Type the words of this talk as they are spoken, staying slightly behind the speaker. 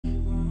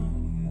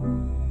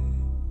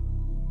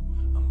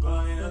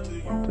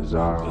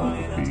Desire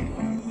like a beat.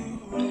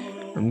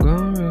 I'm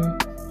going real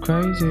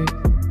crazy.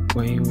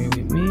 When you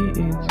with me,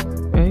 it's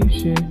ape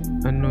shit.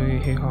 I know you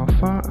hate how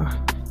far I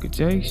could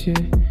take shit.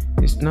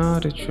 It's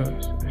not a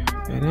trust,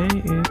 it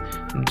ain't it.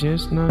 I'm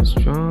just not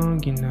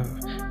strong enough.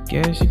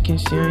 Guess you can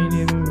see I ain't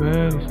even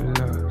ready for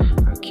love.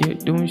 I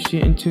kept doing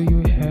shit until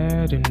you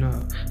had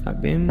enough.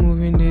 I've been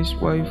moving this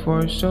way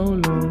for so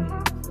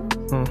long.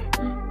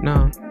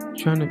 Now I'm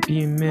trying to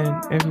be a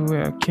man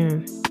everywhere I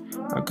can.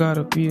 I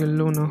gotta be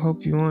alone, I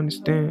hope you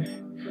understand.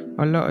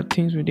 A lot of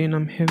things within,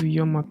 I'm heavy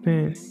on my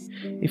pen.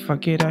 If I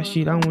get that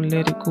shit, I won't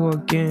let it go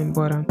again.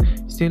 But I'm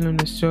still on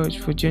the search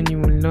for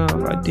genuine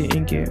love. I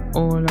didn't get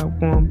all I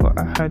want, but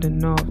I had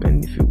enough.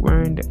 And if it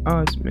weren't the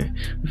odds, man,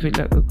 I feel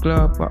like a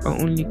glove, but I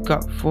only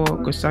got 4.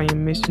 Cause I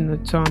am missing the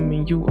time,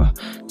 and you are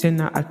 10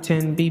 out of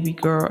 10, baby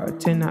girl, a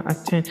 10 out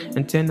of 10.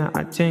 And 10 out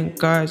of 10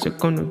 guys are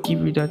gonna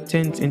give you the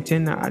 10s. And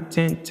 10 out of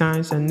 10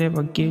 times I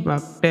never give my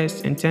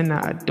best. And 10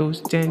 out of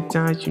those 10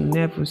 times you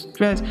never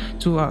stress.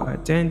 2 out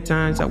of 10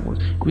 times I was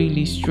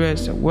really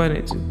stressed. I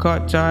wanted to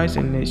cut ties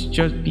and let's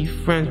just be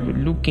friends. But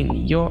looking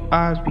in your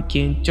eyes, we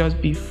can't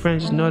just be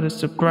friends. Not a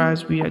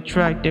surprise, we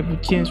attract every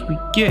chance we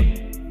get.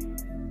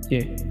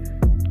 Yeah,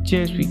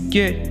 chance we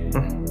get.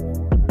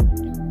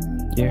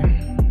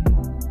 Yeah.